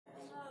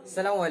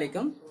আসসালামু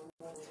আলাইকুম।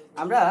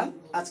 আমরা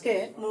আজকে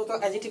মূলত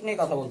অ্যাডজেক্টিভ নিয়ে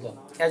কথা বলবো।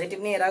 অ্যাডজেক্টিভ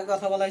নিয়ে এর আগে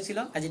কথা বলা হয়েছিল।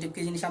 অ্যাডজেক্টিভ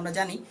কি জিনিস আমরা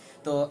জানি।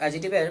 তো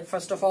অ্যাডজেক্টিভের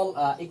ফার্স্ট অফ অল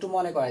একটু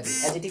মনে করাই দিই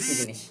অ্যাডজেক্টিভ কি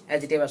জিনিস।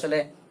 অ্যাডজেক্টিভ আসলে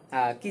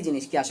কি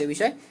জিনিস, কি আসে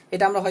বিষয়,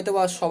 এটা আমরা হয়তো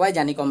বা সবাই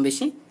জানি কম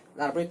বেশি।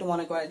 তারপর একটু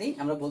মনে করাই দিই,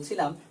 আমরা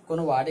বলছিলাম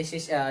কোনো ওয়ার্ডের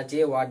শেষ যে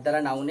ওয়ার্ড দ্বারা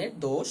নাউনের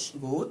দোষ,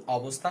 গুণ,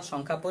 অবস্থা,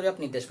 সংখ্যা, পরিমাপ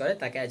নির্দেশ করে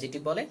তাকে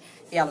অ্যাডজেক্টিভ বলে।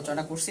 এই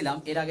আলোচনা করছিলাম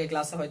এর আগে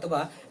ক্লাসে, হয়তো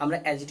বা আমরা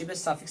অ্যাডজেক্টিভের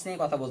সাফিক্স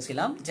নিয়ে কথা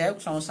বলছিলাম। যাই হোক,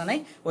 সমস্যা নাই,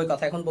 ওই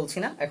কথা এখন বলছি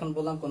না। এখন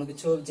বললাম কোনো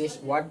কিছু যে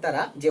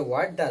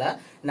ওয়ার্ড দ্বারা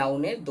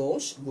নাউনের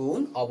দোষ,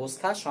 গুণ,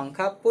 অবস্থা,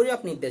 সংখ্যা,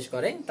 পরিমাপ নির্দেশ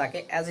করে তাকে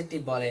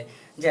অ্যাডজেক্টিভ বলে।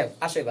 যাই হোক,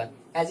 আসো এবার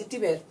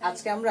অ্যাডজেক্টিভের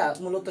আজকে আমরা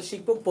মূলত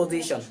শিখব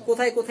পজিশন,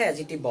 কোথায় কোথায়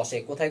অ্যাডজেক্টিভ বসে,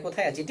 কোথায়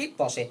কোথায় অ্যাডজেক্টিভ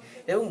বসে।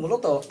 এবং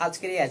মূলত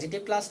আজকের এই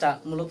অ্যাডজেক্টিভ ক্লাসটা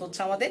মূলত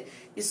হচ্ছে আমাদের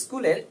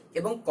স্কুলের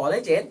এবং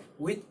কলেজের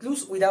with clues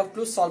without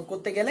clues solve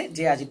করতে গেলে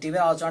যে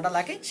অ্যাডজেক্টিভের আলোচনাটা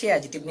লাগে সেই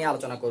অ্যাডজেক্টিভ নিয়ে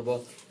আলোচনা করব।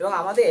 এবং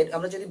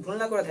আমরা যদি ভুল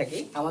না করে থাকি,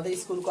 আমাদের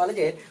স্কুল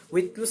কলেজের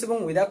উইথ ক্লুজ এবং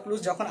উইদাউট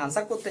ক্লুজ যখন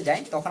আনসার করতে যাই,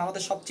 তখন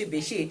আমাদের সবচেয়ে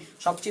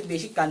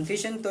বেশি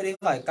কনফিউশন তৈরি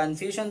হয়।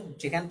 কনফিউশন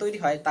যেখানে তৈরি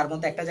হয় তার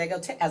মধ্যে একটা জায়গা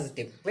হচ্ছে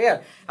অ্যাডজেক্টিভ। ক্লিয়ার?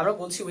 আমরা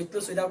বলছি উইথ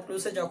ক্লুজ উইদাউট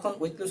ক্লুজে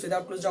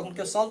যখন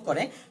কেউ সলভ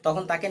করে,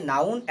 তখন তাকে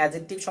নাউন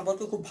অ্যাডজেক্টিভ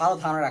সম্পর্কে খুব ভালো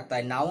ধারণা রাখতে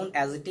হয়। Noun,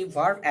 adjective,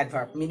 verb,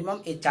 adverb, minimum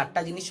এই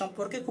চারটা জিনিস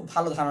সম্পর্কে খুব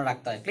ভালো ধারণা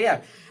রাখতে হয়। ক্লিয়ার?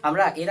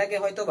 আমরা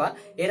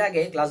এর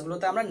আগে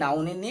ক্লাসগুলোতে আমরা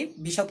নাউনের নিয়ে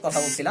বিশদ কথা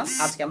বলছিলাম।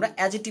 আজকে আমরা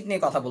অ্যাডজেক্টিভ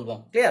নিয়ে কথা বলবো।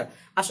 ক্লিয়ার?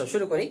 আসো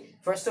শুরু করি।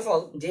 ফার্স্ট অফ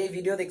অল, যে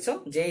ভিডিও দেখছো,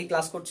 যে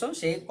ক্লাস করছো,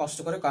 সেই কষ্ট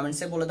করে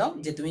কমেন্টসে বলে দাও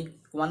যে তুমি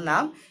তোমার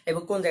নাম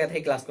এবং কোন জায়গা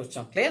থেকে ক্লাস করছো।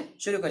 ক্লিয়ার?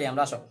 শুরু করি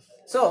আমরা। আসো।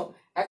 সো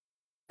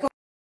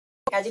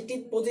অ্যাডজেক্টিভ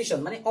পজিশন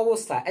মানে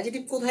অবস্থা।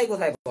 অ্যাডজেক্টিভ কোথায়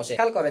কোথায় বসে,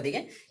 খেয়াল করে দিকে।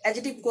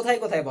 অ্যাডজেক্টিভ কোথায়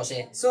কোথায় বসে।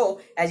 সো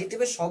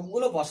অ্যাডজেক্টিভের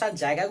সবগুলো বসার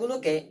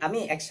জায়গাগুলোকে আমি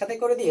একসাথে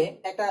করে দিয়ে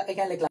একটা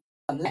এখানে লিখলাম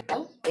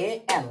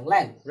LAN,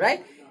 ল্যান্ড,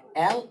 রাইট?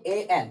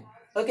 LAN।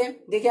 ওকে,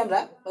 দেখি আমরা।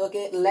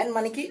 ওকে, ল্যান্ড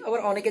মানে কি? আবার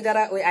অনেকে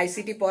যারা ওই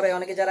আইসিটি পড়ে,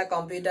 অনেকে যারা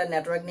কম্পিউটার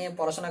নেটওয়ার্ক নিয়ে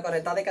পড়াশোনা করে,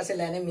 তাদের কাছে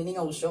ল্যানের মিনিং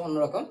অবশ্য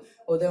অন্যরকম।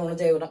 ওদের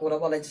অনুযায়ী ওরা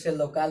বলে যে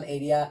লোকাল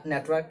এরিয়া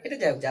নেটওয়ার্ক। এটা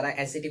যাই হোক, যারা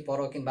আইসিটি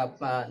পড়ো কিংবা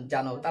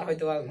জানো, তার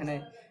হয়তো এখানে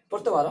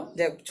পড়তে পারো।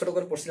 যে ছোট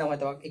করে পড়ছিলাম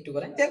হয়তো একটু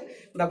করে,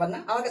 ব্যাপার না।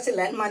 আমার কাছে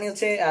ল্যান্ড মানে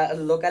হচ্ছে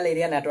লোকাল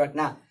এরিয়া নেটওয়ার্ক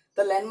না।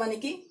 তো ল্যান্ড মানে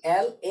কি?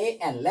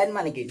 LAN। ল্যান্ড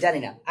মানে কি জানি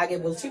না। আগে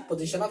বলছি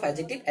পজিশন অফ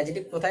অ্যাডজেক্টিভ।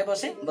 অ্যাডজেক্টিভ কোথায়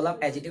বসে বললাম,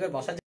 অ্যাডজেক্টিভের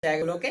বসার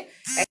জায়গাগুলোকে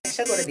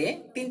একসাথে করে দিয়ে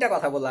তিনটা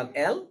কথা বললাম,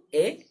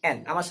 LAN।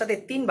 আমার সাথে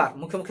তিনবার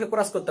মুখে মুখে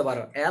ক্রস করতে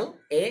পারো,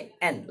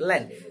 LAN,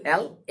 land.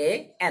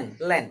 LAN,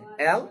 land.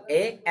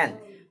 LAN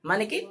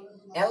মানে কি?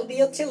 এল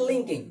দিয়ে হচ্ছে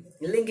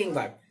লিঙ্কিং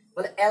ভার্ব,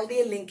 বলে এল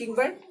দিয়ে লিঙ্কিং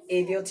ভার্ব, এ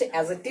দিয়ে হচ্ছে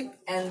অ্যাডজেক্টিভ,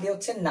 এন দিয়ে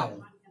হচ্ছে নাউন।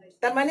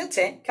 তার মানে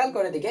হচ্ছে, খেয়াল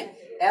করে দিকে,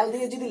 এল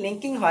দিয়ে যদি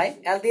লিঙ্কিং হয়,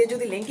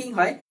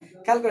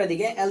 খেয়াল করে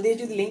দিকে, এল দিয়ে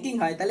যদি লিঙ্কিং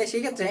হয়, তাহলে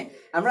সেই ক্ষেত্রে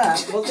আমরা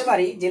বলতে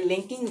পারি যে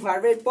লিঙ্কিং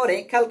ভার্বের পরে,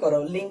 খেয়াল করো,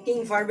 লিঙ্কিং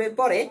ভার্বের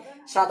পরে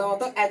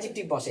সাধারণত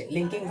অ্যাডজেক্টিভ বসে।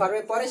 লিঙ্কিং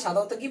ভার্বের পরে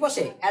সাধারণত কি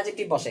বসে?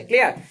 অ্যাডজেক্টিভ বসে।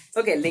 ক্লিয়ার?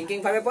 ওকে, লিঙ্কিং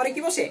ভার্বের পরে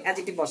কি বসে?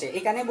 অ্যাডজেক্টিভ বসে।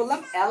 এখানে বললাম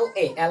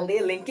এল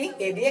দিয়ে লিঙ্কিং,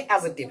 এ দিয়ে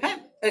অ্যাডজেক্টিভ। হ্যাঁ,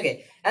 ওকে।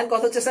 এন্ড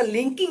কথা হচ্ছে স্যার,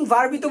 লিঙ্কিং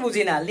ভার্বই তো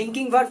বুঝি না।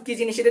 লিঙ্কিং ভার্ব কি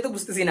জিনিস সেটা তো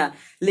বুঝতেছি না।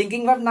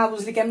 লিঙ্কিং ভার্ব না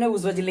বুঝলি কেমনে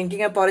বুঝবো যে লিঙ্কিং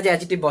এর পরে যে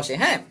অ্যাডজেক্টিভ বসে?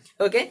 হ্যাঁ,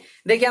 ওকে,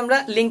 দেখি আমরা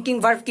লিঙ্কিং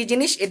ভার্ব কি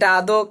জিনিস, এটা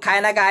আদৌ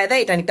খায় না গায়ে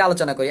দেয়, এটা নিয়ে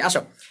আলোচনা করি।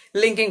 আসো,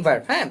 লিঙ্কিং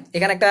ভার্ব। হ্যাঁ,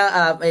 এখানে একটা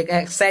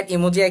স্যাড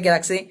ইমোজি এঁকে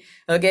রাখছি।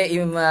 ওকে,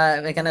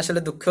 এখানে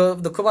আসলে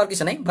দুঃখ পাওয়ার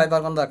কিছু নেই, ভয়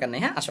পাওয়ার কোনো দরকার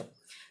নেই। হ্যাঁ, আসো।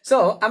 সো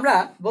আমরা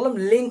বললাম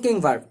লিঙ্কিং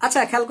ভার্ব। আচ্ছা,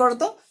 খেয়াল করো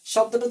তো,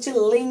 শব্দটা হচ্ছে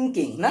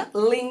লিঙ্কিং, না?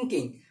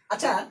 লিঙ্কিং।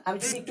 আচ্ছা, আমি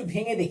যদি একটু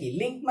ভেঙে দেখি,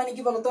 লিঙ্ক মানে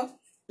কি বলতো?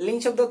 লিঙ্ক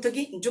শব্দ অর্থ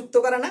কি? যুক্ত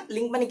করা না?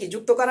 লিঙ্ক মানে কি?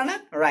 যুক্ত করা না?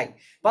 রাইট।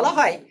 বলা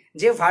হয়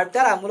যে ভার্ব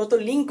দ্বারা মূলত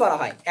লিঙ্ক করা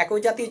হয়,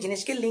 একই জাতীয়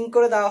জিনিসকে লিঙ্ক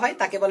করে দেওয়া হয়,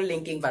 তাকে বলে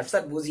লিঙ্কিং ভার্ব।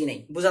 স্যার বুঝি নেই,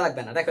 বোঝা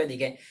লাগবে না, দেখো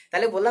এদিকে।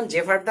 তাহলে বললাম যে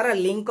ভার্ব দ্বারা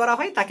লিঙ্ক করা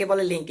হয় তাকে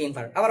বলে লিঙ্কিং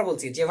ভার্ব। আবার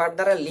বলছি, যে ভার্ব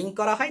দ্বারা লিঙ্ক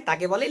করা হয়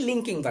তাকে বলে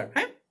লিঙ্কিং ভার্ব।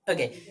 হ্যাঁ,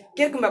 ওকে।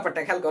 কিরকম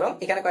ব্যাপারটা খেয়াল করো,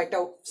 এখানে কয়েকটা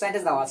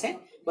সেন্টেন্স দেওয়া আছে।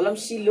 বললাম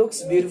শি লুকস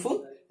বিউটিফুল,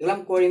 দেখলাম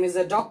করিম ইজ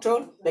এ ডক্টর,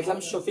 দেখলাম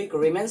শফিক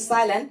রিমেন্স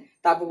সাইলেন্ট,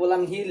 তারপর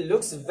বললাম হি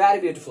লুকস ভেরি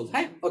বিউটিফুল।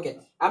 হ্যাঁ, ওকে।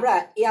 আমরা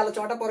এই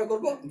আলোচনাটা পরে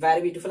করব,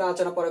 ভেরি বিউটিফুল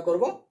আলোচনা পরে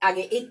করব।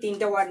 আগে এই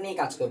তিনটা ওয়ার্ড নিয়ে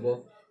কাজ করব।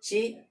 শি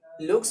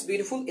লুকস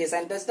বিউটিফুল এই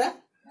সেন্টেন্সটা,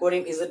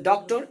 করিম ইজ এ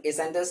ডক্টর এই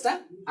সেন্টেন্সটা,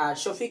 আর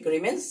শফিক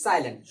রিমেন্স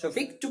সাইলেন্ট,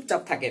 শফিক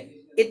চুপচাপ থাকে,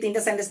 এই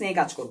তিনটা সেন্টেন্স নিয়ে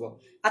কাজ করব।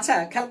 আচ্ছা,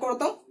 খেয়াল করো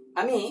তো,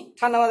 আমি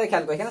ঠান্ডা মাথায়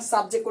খেয়াল করি, এখানে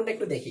সাবজেক্ট কোনটা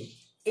একটু দেখি।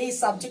 এই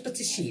সাবজেক্ট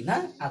হচ্ছে শি, না?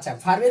 আচ্ছা,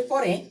 ভার্বের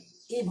পরে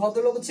এই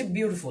ভদ্রলোক হচ্ছে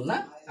বিউটিফুল, না?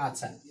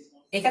 আচ্ছা,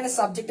 এখানে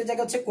সাবজেক্টের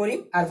জায়গা হচ্ছে করিম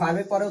আর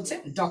ভার্বের পরে হচ্ছে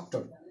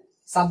ডক্টর।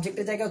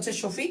 সাবজেক্টের জায়গা হচ্ছে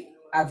শফিক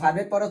আর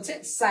ভার্বের পরে হচ্ছে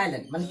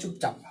সাইলেন্ট মানে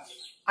চুপচাপ।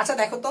 আচ্ছা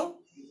দেখো তো,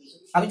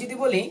 আমি যদি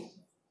বলি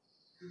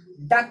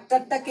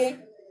ডাক্তারটাকে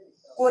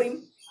করিম,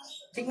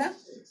 ঠিক না?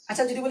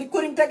 আচ্ছা, যদি বলি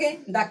করিমটাকে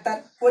ডাক্তার,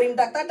 করিম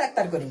ডাক্তার,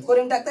 ডাক্তার করিম,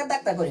 করিম ডাক্তার,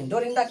 ডাক্তার করিম,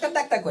 ডরিম ডাক্তার,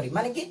 ডাক্তার করিম,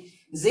 মানে কি?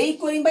 যেই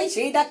করিম ভাই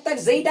সেই ডাক্তার,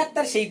 যেই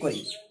ডাক্তার সেই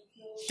করিম,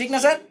 ঠিক না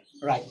স্যার?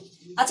 রাইট।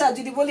 আচ্ছা,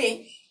 যদি বলি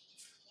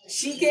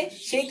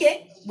সেইকে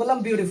বললাম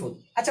বিউটিফুল।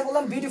 আচ্ছা,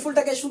 বললাম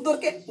বিউটিফুলটাকে,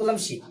 সুন্দরকে বললাম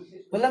সে,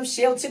 বললাম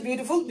সে হচ্ছে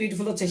বিউটিফুল,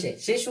 বিউটিফুল হচ্ছে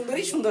সে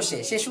সুন্দরী, সুন্দর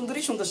সে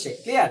সুন্দরী, সুন্দর সে।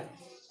 ক্লিয়ার?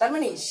 তার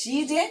মানে সি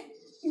যে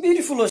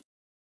বিউটিফুল,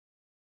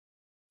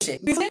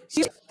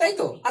 তাই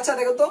তো? আচ্ছা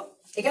দেখো তো,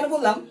 এখানে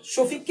বললাম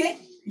শফিককে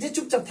যে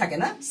চুপচাপ থাকে,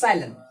 না?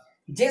 সাইলেন্ট।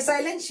 যে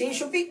সাইলেন্ট সেই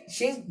সুফিক্স,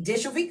 সেই যে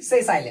সুফিক্স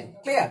সেই সাইলেন্ট।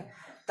 ক্লিয়ার?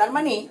 তার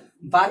মানে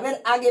ভার্বের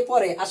আগে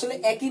পরে আসলে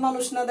একই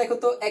মানুষ না? দেখো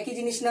তো একই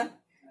জিনিস না?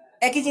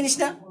 একই জিনিস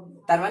না?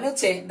 তার মানে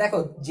হচ্ছে দেখো,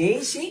 যেই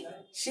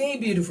সেই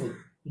বিউটিফুল,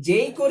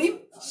 যেই করিম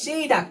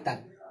সেই ডাক্তার,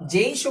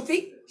 যেই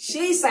শফিক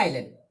সেই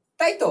সাইলেন্ট,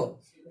 তাই তো?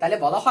 তাহলে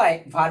বলা হয়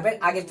ভার্বের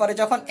আগে পরে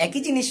যখন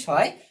একই জিনিস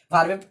হয়,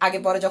 ভার্বের আগে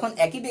পরে যখন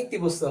একই ব্যক্তি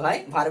বস্তু হয়,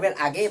 ভার্বের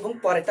আগে এবং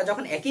পরেরটা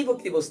যখন একই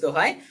ব্যক্তি বস্তু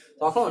হয়,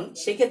 তখন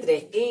সেক্ষেত্রে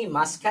এই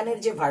মাঝখানের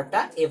যে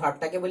ভার্বটা, এই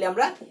ভার্বটাকে বলি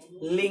আমরা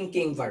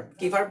লিঙ্কিং ভার্ব।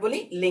 কি ভার্ব বলি?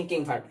 Linking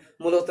verb.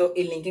 মূলত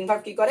এই লিঙ্কিং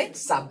ভার্ব কি করে?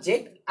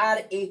 সাবজেক্ট আর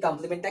এই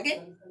কমপ্লিমেন্টটাকে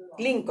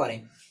লিঙ্ক করে।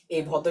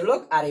 এই ভদ্রলোক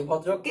আর এই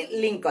ভদ্রলোককে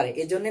লিঙ্ক করে,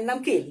 এর জন্য নাম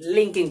কি?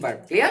 Linking verb.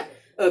 ক্লিয়ার?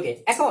 ওকে,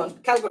 এখন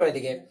খেয়াল করে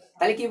দিকে,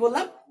 তাহলে কি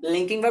বললাম?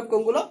 লিঙ্কিং ভার্ব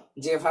কোনগুলো?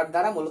 যে ভার্ব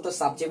দ্বারা মূলত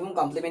সাবজেক্ট এবং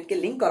কমপ্লিমেন্টকে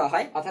লিঙ্ক করা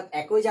হয়, অর্থাৎ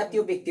একই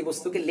জাতীয় ব্যক্তি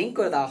বস্তুকে লিঙ্ক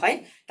করে দেওয়া হয়,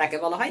 তাকে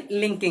বলা হয়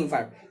লিঙ্কিং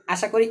ভার্ব।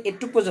 আশা করি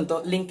একটু পর্যন্ত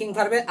লিঙ্কিং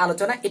ভার্বের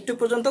আলোচনা, একটু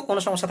পর্যন্ত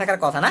কোনো সমস্যা থাকার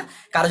কথা না।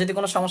 কারো যদি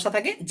কোনো সমস্যা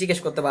থাকে জিজ্ঞেস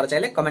করতে পারো,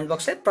 চাইলে কমেন্ট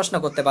বক্সে প্রশ্ন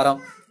করতে পারো।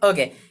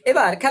 ওকে,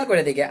 এবার খেয়াল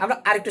করে দিকে আমরা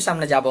আরেকটু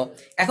সামনে যাব।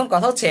 এখন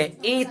কথা হচ্ছে,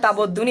 এই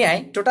তাবৎ দুনিয়ায়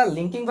টোটাল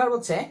লিঙ্কিং ভার্ব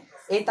হচ্ছে,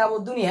 এই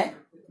তাবৎ দুনিয়ায়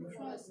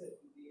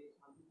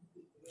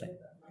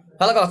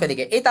ভালো কথা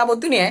দিকে, এই তাবৎ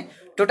দুনিয়ায়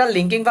টোটাল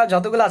লিঙ্কিং ভার্ব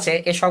যতগুলো আছে,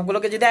 এই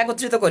সবগুলোকে যদি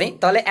একত্রিত করি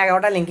তাহলে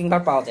 11টা লিঙ্কিং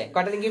ভার্ব পাওয়া যায়।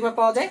 কয়টা লিঙ্কিং ভার্ব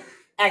পাওয়া যায়?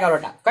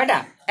 11টা। কয়টা?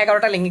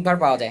 11টা লিঙ্কিং ভার্ব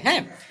পাওয়া যায়।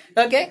 হ্যাঁ,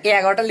 ওকে, এই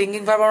 11টা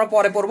লিঙ্কিং ভার্ব আমরা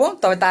পরে পড়বো,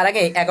 তবে তার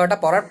আগে 11টা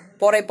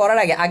পড়ার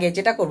আগে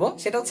যেটা করব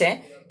সেটা হচ্ছে,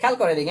 খেয়াল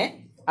করে দিকে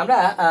আমরা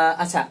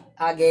আচ্ছা,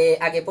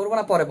 আগে পড়বো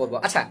না পরে পড়বো?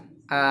 আচ্ছা,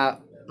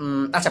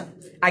 আচ্ছা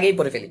আগেই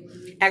পড়ে ফেলি।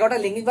 11টা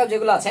লিঙ্কিং ভার্ব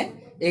যেগুলো আছে,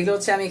 এগুলো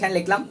হচ্ছে আমি এখানে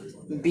লিখলাম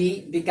বি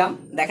বিকাম,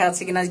 দেখা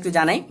যাচ্ছে কিনা একটু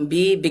জানাই।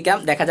 বি বিকাম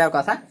দেখা যাওয়ার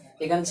কথা।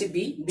 এখানে হচ্ছে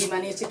বি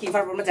মানে হচ্ছে কি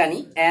ভার্ব আমরা জানি,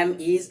 M,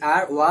 is,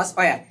 R, was,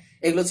 war,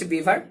 এগুলো হচ্ছে বি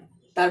ভার্ব।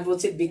 তারপর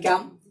হচ্ছে বিকাম,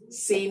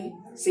 সিম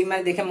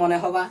মানে দেখে মনে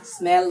হওয়া,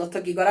 স্মেল অর্থ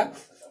কি করা,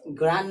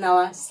 গ্রান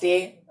নেওয়া, স্টে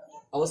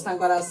অবস্থান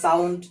করা,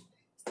 সাউন্ড,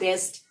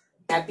 টেস্ট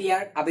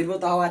অ্যাপিয়ার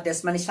আবির্ভূত হওয়া,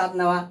 টেস্ট মানে স্বাদ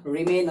নেওয়া,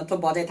 রিমেইন অর্থ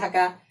বজায়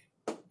থাকা,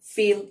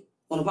 ফিল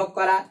অনুভব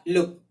করা,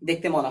 লুক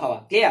দেখতে মনে হওয়া।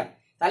 ক্লিয়ার?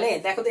 তাহলে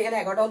দেখো তো এখানে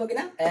 11টা হলো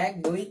কিনা? 1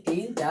 2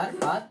 3 4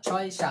 5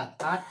 6 7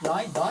 8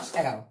 9 10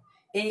 11।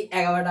 এই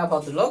 11টা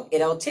ভদ্রলোক,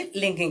 এরা হচ্ছে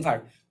লিঙ্কিং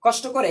ভার্ব।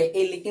 কষ্ট করে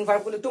এই লিঙ্কিং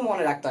ভার্ব গুলো একটু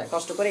মনে রাখতে হয়,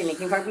 কষ্ট করে এই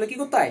লিঙ্কিং ভার্ব গুলো কি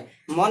করতে হয়?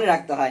 মনে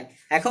রাখতে হয়।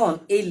 এখন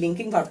এই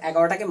লিঙ্কিং ভার্ব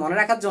 11টাকে মনে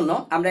রাখার জন্য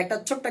আমরা একটা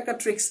ছোট্ট একটা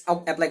ট্রিক্স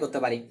অ্যাপ্লাই করতে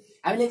পারি।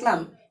 আমি লিখলাম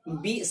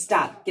বি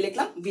স্টার, কি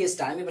লিখলাম? B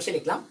star. আমি পাশে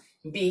লিখলাম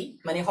বি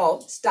মানে হও,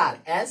 স্টার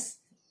এস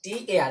টি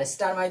এ আর,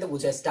 স্টার মানে তো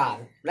বুঝে স্টার,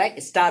 রাইট?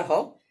 স্টার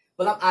হও,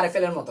 বললাম আর এফ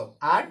এল এর মতো,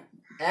 আর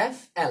এফ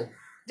এল,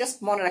 জাস্ট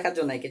মনে রাখার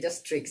জন্য, জাস্ট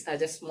ট্রিক্স,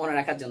 জাস্ট মনে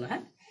রাখার জন্য।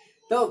 হ্যাঁ,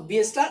 তো বি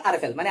স্টার আর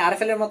এফ এল মানে আর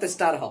এফ এল এর মতো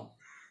স্টার হও,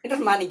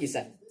 এটার মানে কি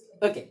স্যার?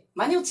 ওকে,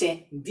 মানে হচ্ছে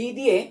বি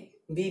দিয়ে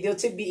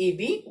হচ্ছে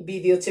বিইবি, বি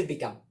দিয়ে হচ্ছে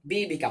become, B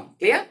become.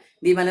 Clear?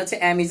 B মানে হচ্ছে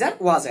M, is, R,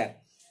 was,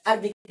 R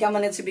become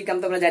মানে হচ্ছে বিকাম,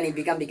 তো আমরা জানি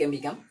বিকাম বিকাম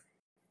বিকাম।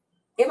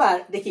 এবার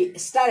দেখি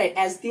স্টারের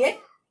এস দিয়ে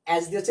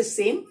হচ্ছে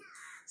same,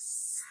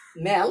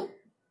 smell,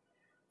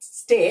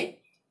 stay,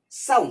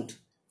 sound.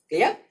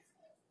 Clear?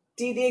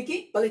 টি দিয়ে কি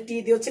বলে? টি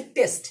দিয়ে হচ্ছে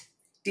টেস্ট,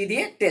 টি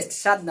দিয়ে টেস্ট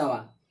স্বাদ নেওয়া।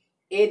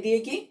 এ দিয়ে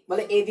কি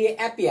বলে? এ দিয়ে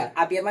অ্যাপিয়ার,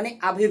 অ্যাপিয়ার মানে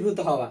আবির্ভূত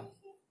হওয়া।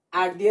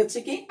 আর দিয়ে হচ্ছে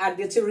কি? আর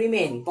দিয়ে হচ্ছে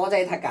রিমেইন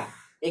বজায় থাকা।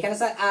 এখানে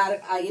স্যার আর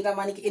এটা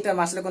মানে কি? এটা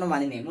আসলে কোনো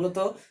মানে নেই, মূলত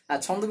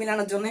ছন্দ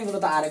মিলানোর জন্যই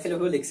মূলত আর এফ এল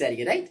লিখছে আর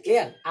কি, রাইট?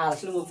 ক্লিয়ার? আর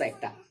আসলে মূলত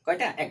একটা,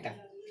 কয়টা? একটা।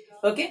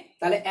 ওকে,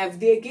 তাহলে এফ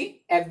দিয়ে কি?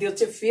 এফ দিয়ে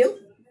হচ্ছে ফিল,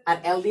 আর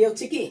এল দিয়ে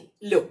হচ্ছে কি?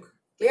 লুক।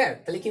 ক্লিয়ার?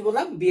 তাহলে কি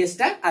বললাম? বি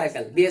স্টার আর এফ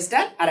এল, বি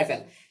স্টার আর এফ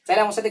এল।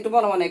 চাইলে আমার সাথে একটু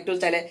বলো, মানে একটু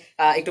চাইলে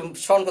একটু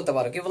স্মরণ করতে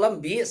পারো। কি বললাম?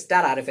 বি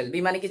স্টার আর এফ এল। বি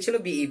মানে কি ছিল?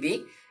 বিইবি।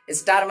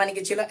 স্টার মানে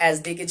কি ছিল? এস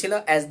ডি কি ছিল?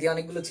 এস ডি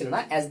অনেকগুলো ছিল না?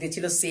 এস ডি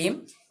ছিল সিম,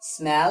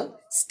 স্মেল,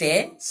 স্টে,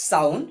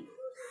 সাউন্ড।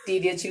 টি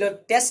দিয়েছিল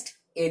টেস্ট,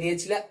 এ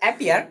দিয়েছিল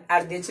অ্যাপিয়ার,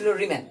 আর দিয়েছিল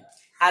রিমেন।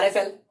 আর এফ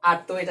এল, আর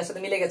তো এটার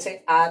সাথে মিলে গেছে।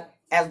 আর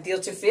এফ দিয়ে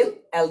হচ্ছে ফিল,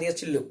 এল দিয়ে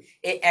হচ্ছে লুক।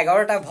 এই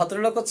 11টা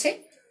ভদ্রলোক হচ্ছে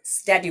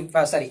স্ট্যাটিক,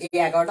 সরি, এই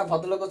 11টা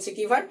ভদ্রলোক হচ্ছে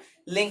কি ভার্ব?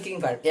 Linking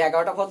verb. এই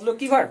 11টা ভদ্রলোক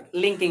কি ভার্ব?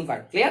 Linking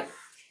verb. ক্লিয়ার?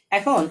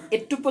 এখন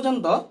একটু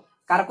পর্যন্ত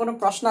কার কোনো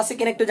প্রশ্ন আছে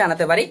কিনা একটু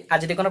জানাতে পারি, আর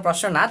যদি কোনো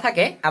প্রশ্ন না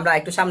থাকে আমরা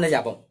একটু সামনে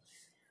যাব।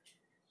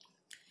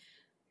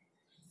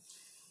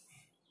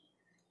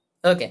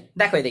 ওকে,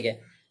 দেখো এদিকে,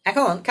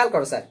 এখন খেয়াল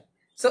করো স্যার।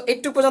 সো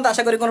একটু পর্যন্ত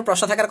আশা করি কোনো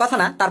প্রশ্ন থাকার কথা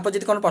না, তারপর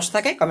যদি কোনো প্রশ্ন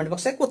থাকে কমেন্ট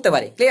বক্সে করতে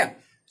পারি। ক্লিয়ার?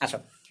 আসো,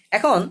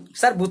 এখন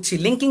স্যার বুঝছি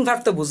লিঙ্কিং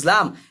ভার্ব তো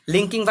বুঝলাম,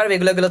 লিঙ্কিং ভার্ব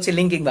এগুলো হচ্ছে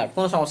লিঙ্কিং ভার্ব,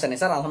 কোনো সমস্যা নেই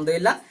স্যার,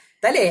 আলহামদুলিল্লাহ।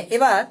 তাহলে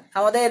এবার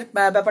আমাদের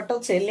ব্যাপারটা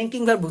হচ্ছে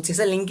লিঙ্কিং ভার্ব বুঝছি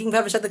স্যার, লিঙ্কিং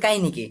ভার্বের সাথে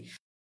কাহিনী কি?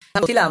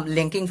 বলছিলাম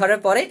লিঙ্কিং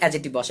ভার্বের পরে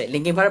অ্যাডজেক্টিভ বসে,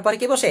 লিঙ্কিং ভার্বের পরে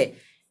কি বসে?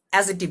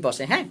 অ্যাডজেক্টিভ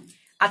বসে। হ্যাঁ,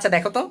 আচ্ছা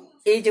দেখো তো,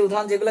 এই যে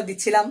উদাহরণ যেগুলো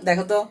দিচ্ছিলাম,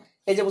 দেখো তো,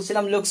 এই যে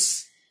বলছিলাম লুকস,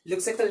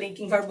 লুকস একটা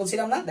লিঙ্কিং ভার্ব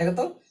বলছিলাম না? দেখো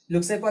তো,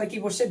 লুকস এর পরে কি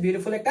বসছে?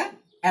 বিউটিফুল একটা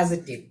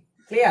অ্যাডজেক্টিভ।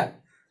 ক্লিয়ার?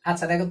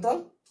 আচ্ছা দেখো তো,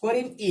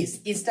 করিম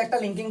ইজটা একটা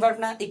লিঙ্কিং ভার্ব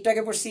না? একটু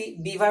আগে পড়ছি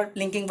বি ভার্ব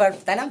লিঙ্কিং ভার্ব,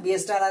 তাই না? B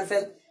star R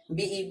fail,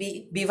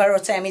 be verb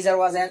হচ্ছে এম, ইজ, আর,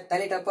 ওয়াজ, আর।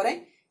 তাহলে এটার পরে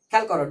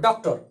খেয়াল করো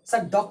ডক্টর।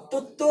 স্যার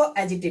ডক্টর তো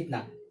অ্যাডজেক্টিভ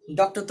না,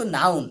 ডক্টর তো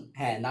নাউন।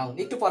 হ্যাঁ নাউন,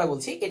 একটু পরে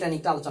বলছি, এটা নিয়ে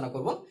একটু আলোচনা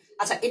করবো।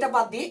 আচ্ছা, এটা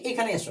বাদ দিয়ে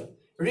এখানে এসো,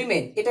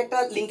 রিমেন, এটা একটা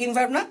লিঙ্কিং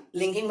ভার্ব না?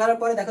 লিঙ্কিং ভার্বের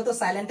পরে দেখো তো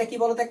সাইলেন্টটা কি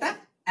বলতো? একটা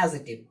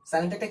অ্যাডজেক্টিভ।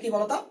 সাইলেন্ট একটা কি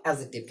বলতো?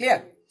 অ্যাডজেক্টিভ। ক্লিয়ার?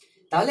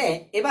 তাহলে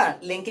এবার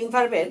লিঙ্কিং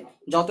ভার্বের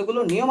যতগুলো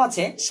নিয়ম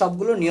আছে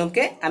সবগুলো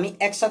নিয়মকে আমি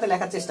একসাথে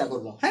লেখার চেষ্টা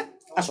করব। হ্যাঁ,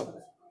 আসো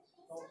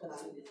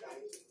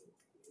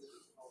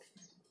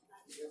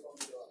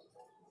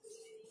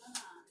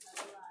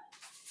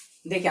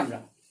দেখি আমরা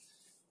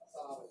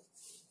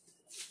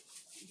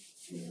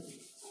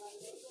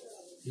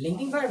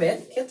লিঙ্কিং ভার্বের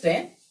ক্ষেত্রে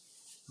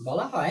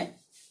বলা হয়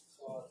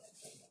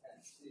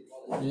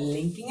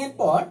লিঙ্কিং এর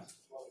পর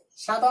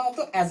সাধারণত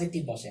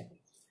অ্যাডজেক্টিভ বসে।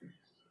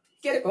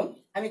 কিরকম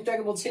আমি একটু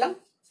আগে বলছিলাম,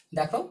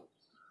 দেখো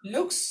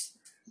লুকস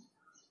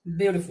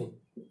বিউটিফুল,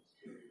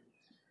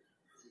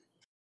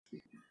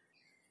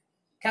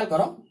 খেয়াল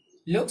করো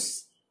লুকস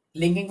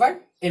লিঙ্কিং ভার্ব,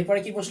 এরপরে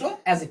কি বসলো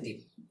অ্যাডজেক্টিভ।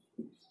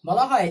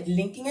 বলা হয়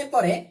লিঙ্কিং এর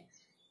পরে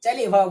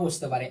চাইলে এভাবে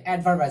বসতে পারে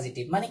অ্যাডভার্ব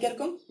অ্যাডজেক্টিভ। মানে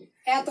কিরকম,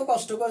 এত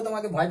কষ্ট করে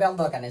তোমাকে ভয় পাওয়ার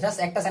দরকার নেই, জাস্ট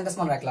একটা সেন্টেন্স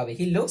মনে রাখলে হবে,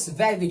 হি লুকস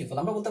ভেরি বিউটিফুল।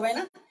 আমরা বলতে পারি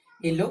না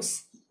he looks,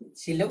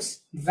 she looks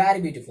very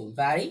beautiful,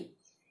 very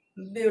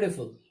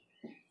beautiful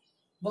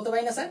বলতে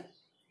পারি না স্যার?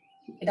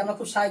 এটা আমরা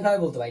খুব স্বাভাবিকভাবে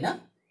বলতে পারি না?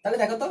 তাহলে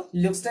দেখো তো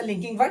লুকসটা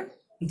লিঙ্কিং ভার্ব,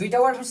 দুইটা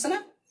ওয়ার্ড হচ্ছে না,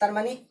 তার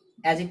মানে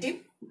অ্যাডজেক্টিভ,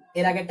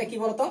 এর আগেরটা কি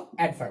বলতো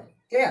অ্যাডভার্ব।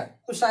 ক্লিয়ার?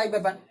 খুব স্বাভাবিক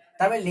ব্যাপার।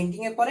 তারপরে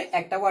লিঙ্কিং এর পরে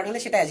একটা ওয়ার্ড হলে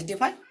সেটা অ্যাডজেক্টিভ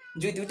হয়,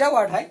 যদি দুইটা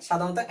ওয়ার্ড হয়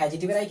সাধারণত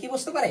অ্যাডজেক্টিভের আগে কি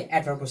বসতে পারে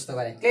অ্যাডভার্ব বসতে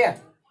পারে। ক্লিয়ার?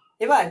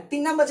 এবার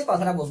 3 নাম্বার যে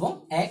কথাটা বলবো,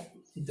 1,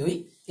 2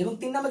 এবং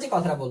 3 নাম্বার যে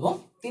কথাটা বলবো,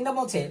 3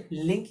 নাম্বার হচ্ছে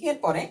লিঙ্কিং এর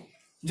পরে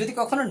যদি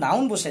কখনো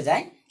নাউন বসে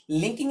যায়,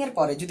 লিঙ্কিং এর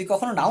পরে যদি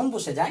কখনো নাউন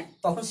বসে যায়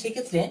তখন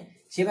সেক্ষেত্রে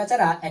সে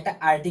বেচারা একটা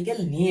আর্টিকেল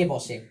নিয়ে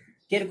বসে।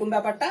 কিরকম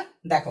ব্যাপারটা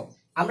দেখো,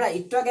 আমরা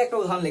একটু আগে একটা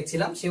উদাহরণ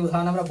লিখছিলাম, সেই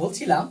উদাহরণ আমরা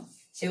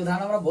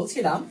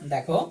বলছিলাম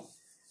দেখো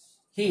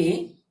হি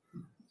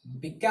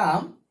বিকেম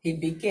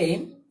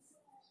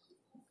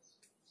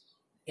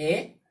এ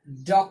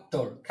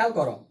ডক্টর। খেয়াল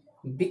করো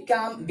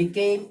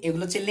বিকেম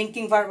এগুলো হচ্ছে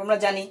লিঙ্কিং ভার্ব, আমরা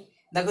জানি।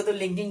 দেখো তো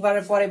লিঙ্কিং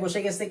ভার্বের পরে বসে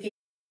গেছে কি,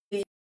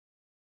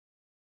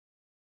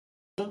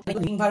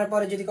 লিঙ্কিং ভার্বের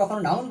পরে যদি কখনো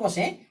নাউন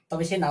বসে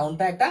তবে সেই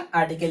নাউনটা একটা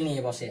আর্টিকেল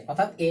নিয়ে বসে,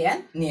 অর্থাৎ এ এন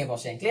নিয়ে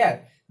বসে। ক্লিয়ার?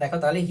 দেখো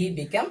তাহলে হি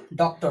বিকেম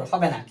ডক্টর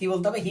হবে না, কি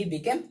বলতে হবে he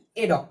became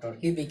a doctor,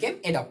 he became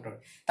a doctor.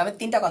 তবে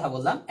 3টা কথা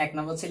বললাম, 1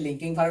 নম্বর হচ্ছে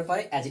লিঙ্কিং ভার্বের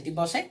পরে অ্যাডজেক্টিভ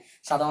বসে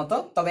সাধারণত,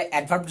 তবে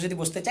অ্যাডভার্ব যদি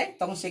বসতে চায়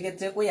তখন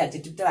সেক্ষেত্রে ওই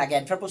অ্যাডজেক্টিভটার আগে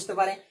অ্যাডভার্ব বসতে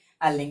পারে,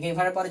 আর লিঙ্কিং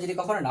ভার্বের পরে যদি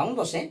কখনো নাউন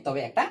বসে তবে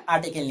একটা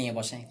আর্টিকেল নিয়ে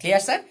বসে।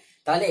 Clear sir?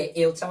 তাহলে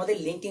এই হচ্ছে আমাদের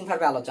লিঙ্কিং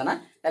ভার্বের আলোচনা।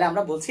 তাহলে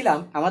আমরা বলছিলাম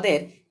আমাদের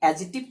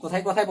অ্যাডজেক্টিভ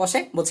কোথায় কোথায় বসে,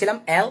 বলছিলাম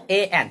এল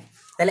এ এন,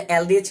 তাহলে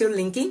এল দিয়েছিল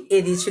লিঙ্কিং, এ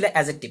দিয়েছিল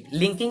অ্যাডজেক্টিভ।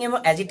 লিঙ্কিং এবং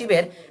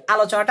অ্যাডজেক্টিভের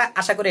আলোচনাটা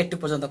আশা করি একটু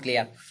পর্যন্ত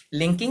ক্লিয়ার।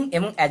 লিঙ্কিং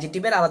এবং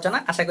অ্যাডজেক্টিভের আলোচনা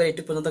আশা করি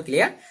একটু পর্যন্ত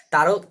ক্লিয়ার।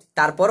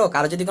 তারপরও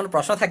কারো যদি কোনো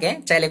প্রশ্ন থাকে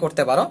চাইলে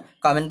করতে পারো,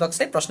 কমেন্ট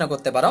বক্সে প্রশ্ন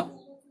করতে পারো,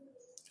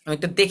 আমি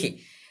একটু দেখি।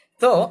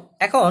 তো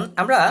এখন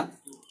আমরা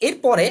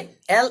এরপরে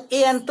এল এ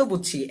এন তো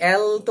বুঝছি,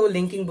 এল তো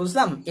লিঙ্কিং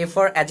বুঝলাম, এ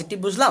ফর অ্যাডজেক্টিভ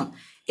বুঝলাম,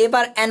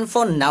 এবার এন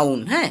ফর নাউন।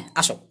 হ্যাঁ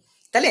আসো,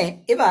 তাহলে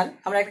এবার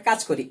আমরা একটা কাজ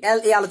করি, এল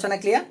এ আলোচনা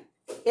ক্লিয়ার।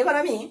 এবার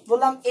আমি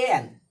বললাম এ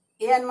এন,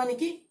 এ এন মানে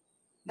কি,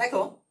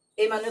 দেখো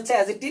এ মানে হচ্ছে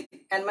অ্যাডজেক্টিভ,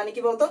 এন মানে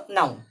কি বলতো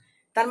নাউন।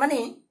 তার মানে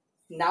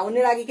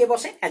নাউনের আগে কে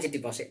বসে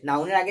অ্যাডজেক্টিভ বসে,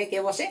 নাউনের আগে কে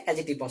বসে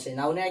অ্যাডজেক্টিভ বসে,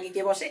 নাউনের আগে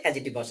কে বসে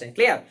অ্যাডজেক্টিভ বসে।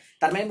 ক্লিয়ার?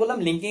 তার মানে বললাম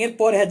লিঙ্কিং এর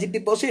পরে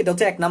অ্যাডজেক্টিভ বসে, এটা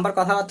হচ্ছে 1 নাম্বার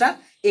কথাবার্তা।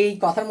 এই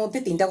কথার মধ্যে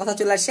 3টা কথা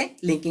চলে আসছে,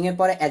 লিঙ্কিং এর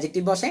পরে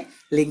অ্যাডজেক্টিভ বসে,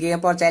 লিঙ্কিং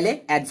এর পর চাইলে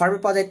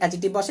অ্যাডভার্বের পরে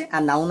অ্যাডজেক্টিভ বসে,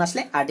 আর নাউন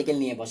আসলে আর্টিকেল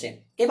নিয়ে বসে।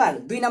 এবার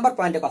 2 নাম্বার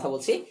পয়েন্টে কথা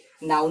বলছি,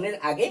 নাউনের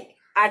আগে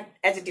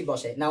অ্যাডজেক্টিভ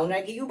বসে, নাউনের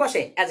আগে কি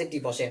বসে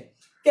অ্যাডজেক্টিভ বসে।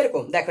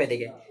 কিরকম দেখো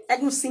এদিকে,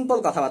 একদম সিম্পল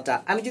কথাবার্তা।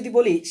 আমি যদি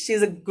বলি শি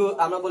ইজ এ গুড,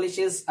 আমরা বলি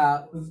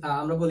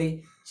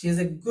she is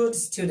a good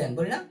student,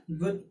 বলি না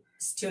গুড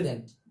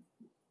স্টুডেন্ট।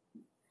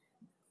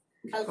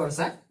 খেয়াল করো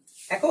স্যার,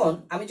 এখন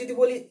আমি যদি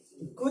বলি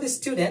গুড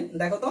স্টুডেন্ট,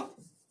 দেখো তো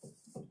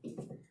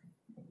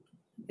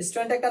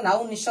স্টুডেন্ট একটা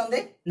নাউন,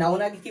 নিঃসন্দেহে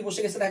নাউনের আগে কি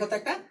বসে গেছে, দেখো তো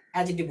একটা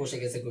অ্যাডজেক্টিভ বসে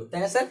গেছে, গুড,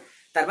 তাই না স্যার?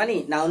 তার মানে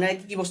নাউনের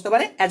আগে কি বসতে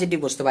পারে অ্যাডজেক্টিভ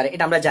বসতে পারে,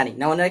 এটা আমরা জানি।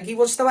 নাউনের আগে কি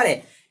বসতে পারে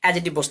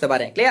অ্যাডজেক্টিভ বসতে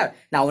পারে। ক্লিয়ার?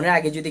 নাউনের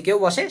আগে যদি কেউ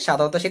বসে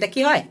সাধারণত সেটা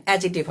কি হয়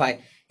অ্যাডজেক্টিভ হয়।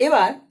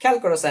 এবার খেয়াল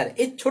করো স্যার,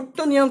 এই ছোট্ট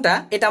নিয়মটা,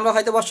 এটা আমরা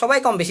হয়তো সবাই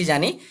কম বেশি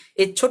জানি,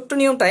 এই ছোট্ট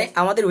নিয়মটাই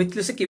আমাদের উইথ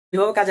ক্লুজে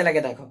কিভাবে কাজে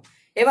লাগে দেখো।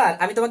 এবার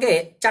আমি তোমাকে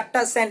 4টা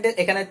সেন্টেন্স,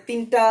 এখানে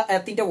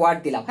 3টা ওয়ার্ড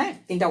দিলাম। হ্যাঁ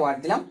 3টা ওয়ার্ড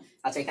দিলাম।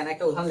 আচ্ছা এখানে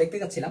একটা উদাহরণ লিখতে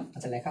যাচ্ছিলাম,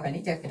 আচ্ছা লেখা হয়নি,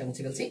 এটা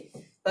মুছে ফেলছি।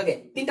 ওকে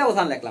 3টা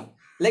উদাহরণ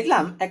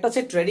লিখলাম একটা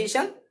হচ্ছে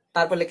ট্রেডিশন,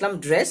 তারপর লিখলাম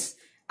ড্রেস,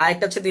 আর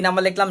একটা হচ্ছে 2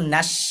 নাম্বার লিখলাম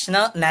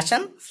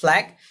ন্যাশন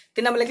ফ্ল্যাগ,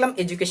 3 নাম্বার লিখলাম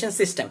এডুকেশন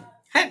সিস্টেম।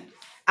 হ্যাঁ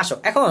আসো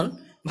এখন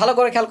ভালো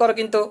করে খেয়াল করো,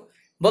 কিন্তু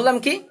বললাম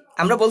কি,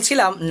 আমরা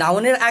বলছিলাম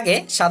নাউনের আগে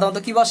সাধারণত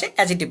কি বসে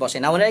অ্যাডজেক্টিভ বসে,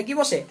 নাউনের আগে কি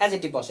বসে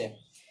অ্যাডজেক্টিভ বসে।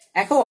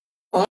 এখন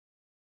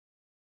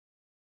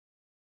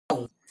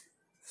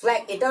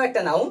ফ্ল্যাগ এটাও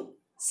একটা নাউন,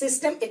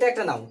 সিস্টেম এটা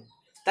একটা নাউন,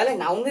 তাহলে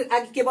নাউনের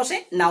আগে কে বসে,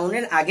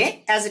 নাউনের আগে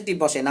অ্যাডজেক্টিভ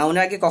বসে।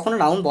 নাউনের আগে কখনো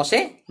নাউন বসে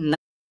না,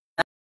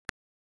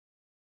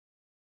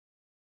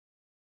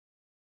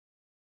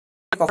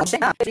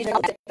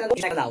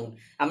 নাউন।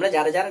 আমরা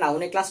যারা যারা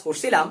নাউনে ক্লাস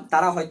করছিলাম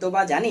তারা হয়তো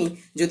বা জানি,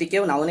 যদি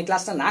কেউ নাউনে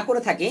ক্লাসটা না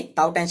করে থাকে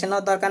তাও টেনশন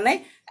নেওয়ার দরকার নেই।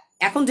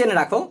 এখন জেনে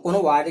রাখো, কোনো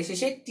ওয়ার্ডের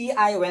শেষে টি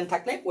আই ওয়েন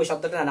থাকলে ওই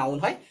শব্দটা নাউন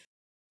হয়,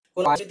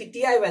 কোন যদি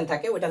টি আই ওয়েন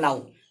থাকে ওটা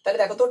নাউন। তাহলে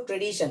দেখো তো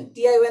ট্রেডিশন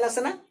টি আই ওয়েন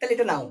আছে না, তাহলে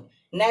এটা noun.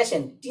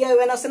 Nation T I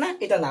when আছে না,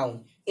 এটা নাউন।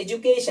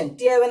 এডুকেশন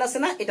টিআইএন আছে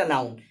না, এটা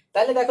নাউন।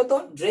 তাহলে দেখো তো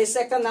ড্রেস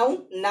একটা নাউন,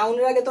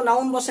 নাউনের আগে তো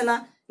নাউন বসে না,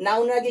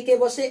 নাউনের আগে কে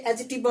বসে?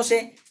 অ্যাডজেক্টিভ বসে।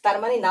 তার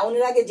মানে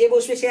নাউনের আগে যে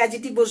বসবে সে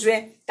অ্যাডজেক্টিভ বসবে।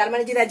 তার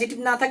মানে যদি অ্যাডজেক্টিভ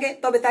না থাকে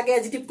তবে তাকে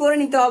অ্যাডজেক্টিভ করে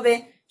নিতে হবে,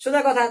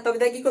 সোজা কথা। তবে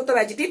তাকে কি করতে হবে?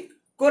 অ্যাডজেক্টিভ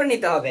করে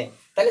নিতে হবে।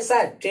 তাহলে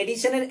স্যার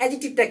ট্রেডিশনের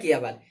অ্যাডজেক্টিভটা কি?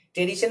 আবার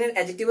ট্রেডিশনের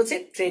অ্যাডজেক্টিভ হচ্ছে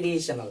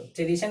ট্রেডিশনাল।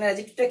 ট্রেডিশনের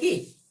অ্যাডজেক্টিভটা কি?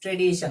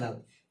 ট্রেডিশনাল।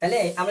 তাহলে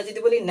আমরা যদি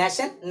বলি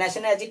ন্যাশন,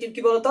 ন্যাশনের অ্যাডজেক্টিভ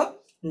কি বলতো?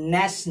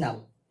 ন্যাশনাল।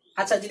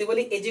 আচ্ছা যদি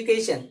বলি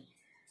এডুকেশন,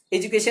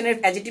 এডুকেশনের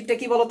অ্যাডজেক্টিভটা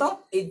কি বলতো?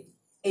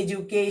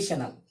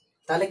 এডুকেশনাল।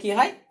 তাহলে কি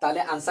হয়?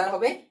 তাহলে আনসার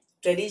হবে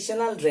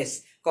ট্রেডিশনাল ড্রেস।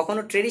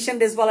 কখনো ট্রেডিশন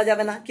ড্রেস বলা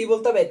যাবে না, কি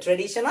বলতে হবে?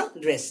 Traditional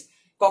dress.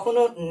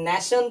 কখনো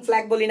ন্যাশনাল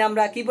ফ্ল্যাগ বলি না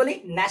আমরা, কি বলি?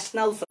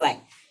 National flag.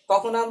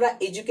 কখনো আমরা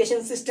এডুকেশন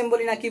সিস্টেম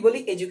বলি না, কি বলি?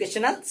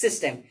 Educational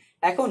system.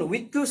 এখন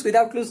উইথ ক্লুজ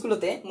উইদাউট ক্লুজ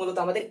গুলোতে মূলত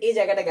আমাদের এই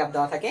জায়গাটা গ্যাপ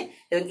দেওয়া থাকে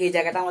এবং এই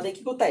জায়গাটা আমাদের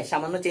কি করতে হয়?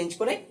 সামান্য চেঞ্জ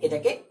করে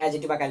এটাকে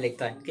অ্যাডজেক্টিভ আকারে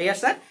লিখতে হয়। Clear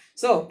sir?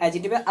 সো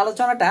অ্যাডজেক্টিভের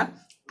আলোচনাটা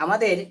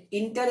আমাদের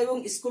ইন্টার এবং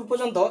স্কুল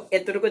পর্যন্ত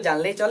এতটুকু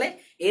জানলেই চলে।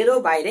 এরও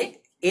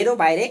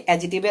বাইরে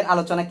অ্যাডজেক্টিভের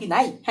আলোচনা কি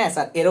নাই? হ্যাঁ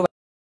স্যার, এরও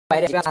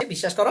বাইরে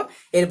বিশ্বাস করো,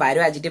 এর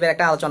বাইরেও অ্যাডজেক্টিভের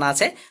একটা আলোচনা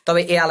আছে।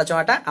 তবে এই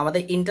আলোচনাটা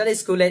আমাদের ইন্টার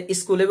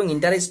স্কুল এবং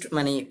ইন্টার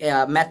মানে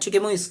ম্যাট্রিক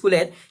এবং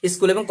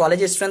স্কুল এবং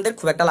কলেজের স্টুডেন্টদের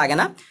খুব একটা লাগে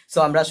না। সো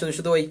আমরা শুধু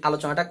শুধু ওই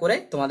আলোচনাটা করে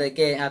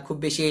তোমাদেরকে খুব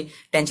বেশি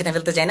টেনশনে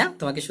ফেলতে চাই না,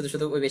 তোমাকে শুধু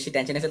শুধু ওই বেশি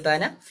টেনশনে ফেলতে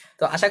হয় না।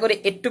 তো আশা করি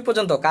একটু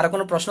পর্যন্ত কারো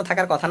কোনো প্রশ্ন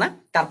থাকার কথা না।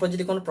 তারপর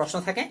যদি কোনো প্রশ্ন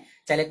থাকে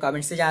চাইলে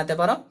কমেন্টসে জানাতে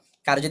পারো।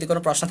 কারো যদি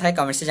কোনো প্রশ্ন থাকে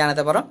কমেন্টসে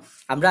জানাতে পারো।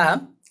 আমরা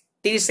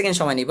 30 সেকেন্ড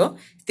সময় নিব।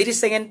 30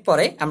 সেকেন্ড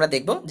পরে আমরা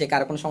দেখব যে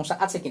কারো কোনো সমস্যা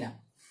আছে কিনা,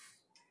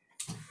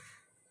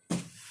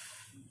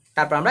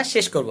 তারপর আমরা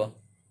শেষ করব।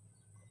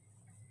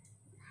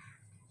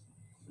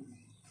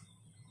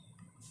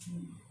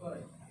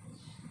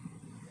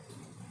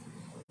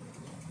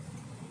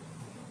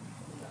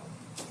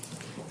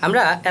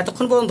 আমরা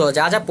এতক্ষণ পর্যন্ত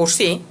যা যা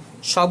পড়ছি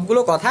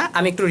সবগুলো কথা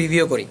আমি একটু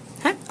রিভিউ করি।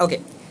 হ্যাঁ, ওকে।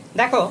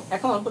 দেখো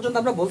এখন পর্যন্ত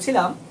আমরা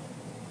বলছিলাম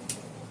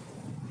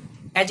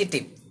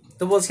অ্যাডজেক্টিভ।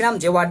 তো বলছিলাম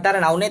যে ওয়ার্ড দ্বারা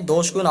নাউনের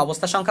দোষ গুণ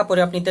অবস্থা সংখ্যা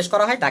পরিমাপ নির্দেশ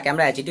করা হয় তাকে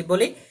আমরা অ্যাডজেক্টিভ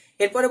বলি।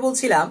 এরপরে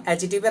বলছিলাম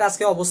অ্যাডজেক্টিভের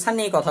আজকে অবস্থান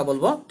নিয়ে কথা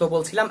বলবো। তো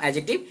বলছিলাম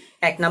অ্যাডজেক্টিভ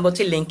 1 নম্বর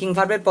হচ্ছে লিঙ্কিং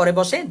ভার্বের পরে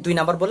বসে, 2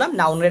 নম্বর বললাম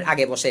নাউনের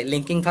আগে বসে।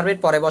 লিঙ্কিং ভার্বের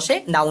পরে বসে,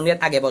 নাউনের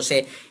আগে বসে,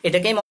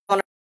 এটাকেই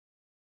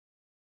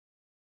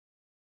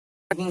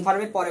লিঙ্কিং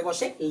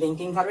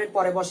ভার্বের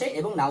পরে বসে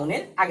এবং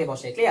নাউনের আগে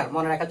বসে। ক্লিয়ার?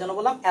 মনে রাখার জন্য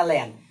বললাম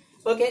এলএন।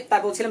 ওকে,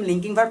 তার বলছিলাম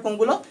লিঙ্কিং ভার্ব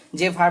কোনগুলো?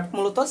 যে ভার্ব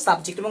মূলত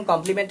সাবজেক্ট এবং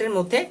কমপ্লিমেন্টের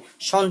মধ্যে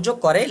সংযোগ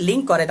করে,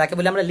 লিঙ্ক করে, তাকে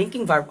বলি আমরা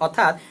লিঙ্কিং ভার্ব।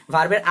 অর্থাৎ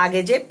ভার্বের আগে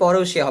যে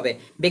পরেও সে হবে,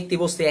 ব্যক্তি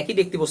বস্তু, একই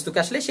ব্যক্তি বস্তুকে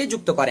আসলে সে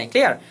যুক্ত করে।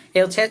 ক্লিয়ার? এ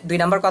হচ্ছে 2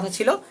 নম্বর কথা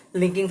ছিল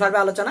লিঙ্কিং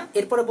ভার্বের আলোচনা।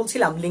 এরপরে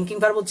বলছিলাম লিঙ্কিং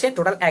ভার্ব হচ্ছে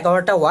টোটাল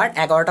 11টা ওয়ার্ড,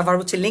 11টা ভার্ব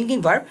হচ্ছে লিঙ্কিং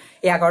ভার্ব।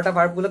 এই 11টা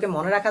ভার্ব গুলোকে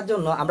মনে রাখার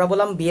জন্য আমরা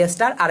বললাম বি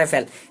স্টার আর এফ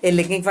এল। এই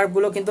লিঙ্কিং ভার্ব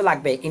গুলো কিন্তু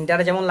লাগবে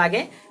ইন্টারে যেমন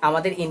লাগে,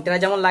 আমাদের ইন্টারে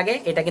যেমন লাগে,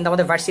 এটা কিন্তু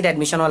আমাদের ভার্সিটি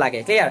অ্যাডমিশনও লাগে।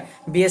 ক্লিয়ার?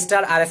 বি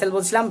স্টার আর এফ এল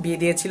বলছিলাম, বি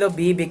দিয়েছিল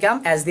বি বিকাম,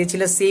 এস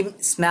দিয়েছিল সিম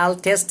স্মেল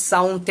টেস্ট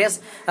সাউন্ড টেস্ট,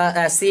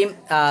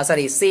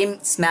 সিম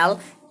স্মেল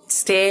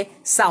স্টে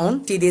সাউন্ড,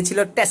 টি দিয়েছিল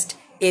টেস্ট,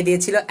 এ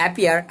দিয়েছিল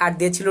অ্যাপিয়ার, আর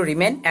দিয়েছিল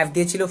রিমেন, এফ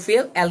দিয়েছিল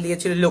ফিল, এল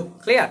দিয়েছিল লুক।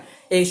 ক্লিয়ার?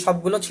 এই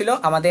সবগুলো ছিল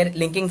আমাদের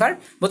লিঙ্কিং ভার্ব।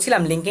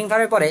 বলছিলাম লিঙ্কিং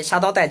ভার্বের পরে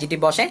সাধারণত অ্যাডজেক্টিভ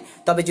বসে,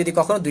 তবে যদি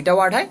কখনো 2টা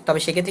ওয়ার্ড হয় তবে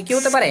সেক্ষেত্রে কি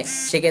হতে পারে?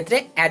 সেক্ষেত্রে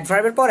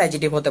অ্যাডভার্বের পর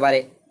অ্যাডজেক্টিভ হতে পারে।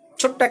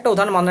 ছোট্ট একটা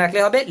উদাহরণ মনে রাখলে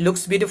হবে,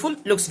 looks beautiful,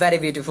 looks very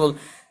beautiful.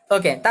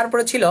 ওকে,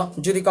 তারপরে ছিল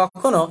যদি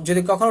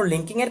কখনো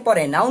লিঙ্কিং এর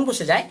পরে নাউন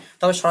বসে যায়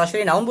তবে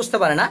সরাসরি নাউন বুঝতে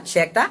পারে না, সে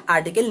একটা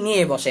আর্টিকেল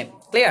নিয়ে বসে।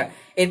 ক্লিয়ার?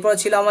 এরপরে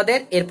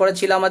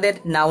ছিল আমাদের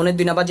নাউনের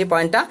 2 নম্বর যে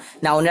পয়েন্টটা,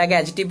 নাউনের আগে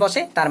অ্যাডজেক্টিভ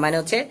বসে, তার মানে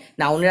হচ্ছে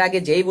নাউনের আগে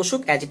যেই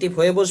বসুক অ্যাডজেক্টিভ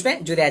হয়ে বসবে,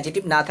 যদি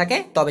অ্যাডজেক্টিভ না থাকে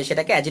তবে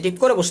সেটাকে অ্যাডজেক্টিভ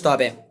করে বসতে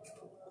হবে।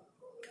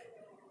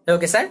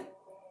 ওকে স্যার,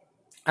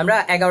 আমরা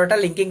 11টা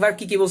লিঙ্কিং ভার্ব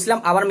কি কি বলছিলাম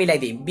আবার মিলাই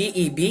দিই।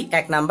 বিইবি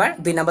 1 নাম্বার,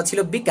 2 নাম্বার ছিল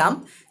বিকাম,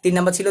 3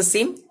 নাম্বার ছিল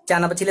সিম, 4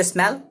 নাম্বার ছিল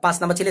স্মেল, 5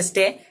 নাম্বার ছিল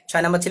স্টে,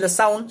 6 নাম্বার ছিল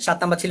সাউন্ড, 7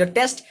 নাম্বার ছিল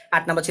টেস্ট,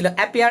 8 নাম্বার ছিল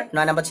অ্যাপিয়ার,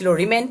 9 নাম্বার ছিল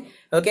রিমেন,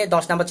 ওকে,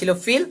 10 নাম্বার ছিল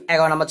ফিল,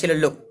 11 নাম্বার ছিল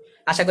লুক।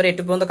 আশা করি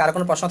একটু পর্যন্ত কারো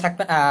কোনো প্রশ্ন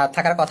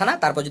থাকার কথা না।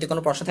 তারপর যদি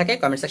কোনো প্রশ্ন থাকে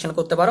কমেন্ট সেকশনে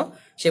করতে পারো।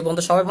 সে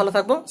পর্যন্ত সবাই ভালো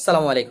থাকবো।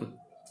 আসসালামু আলাইকুম।